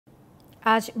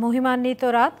আজ মহিমান্বিত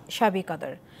রাত শাবি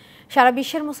কদর। সারা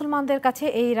বিশ্বের মুসলমানদের কাছে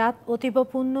এই রাত অতীব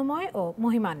পুণ্যময় ও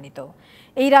মহিমান্বিত।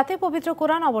 এই রাতে পবিত্র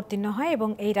কোরআন অবতীর্ণ হয় এবং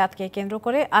এই রাতকে কেন্দ্র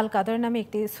করে আল কাদর নামে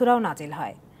একটি সূরাও নাজিল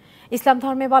হয়। ইসলাম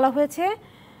ধর্মে বলা হয়েছে,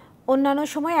 অন্যান্য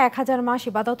সময় 1000 মাস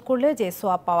ইবাদত করলে যে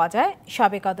সওয়াব পাওয়া যায়,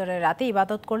 শাবে কদরের রাতে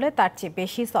ইবাদত করলে তার চেয়ে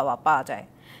বেশি সওয়াব পাওয়া যায়।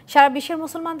 সারা বিশ্বের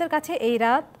মুসলমানদের কাছে এই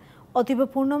রাত অতীব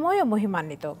পূর্ণময় ও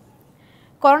মহিমান্বিত।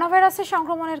 করোনা ভাইরাসের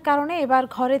সংক্রমণের কারণে এবার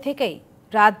ঘরে থেকেই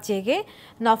রাত জেগে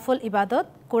নফল ইবাদত,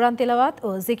 কোরআন তেলাওয়াত ও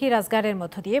জিকির আজগারের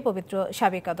মধ্য দিয়ে পবিত্র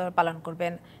শাবে কদর পালন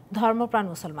করবেন ধর্মপ্রাণ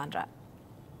মুসলমানরা।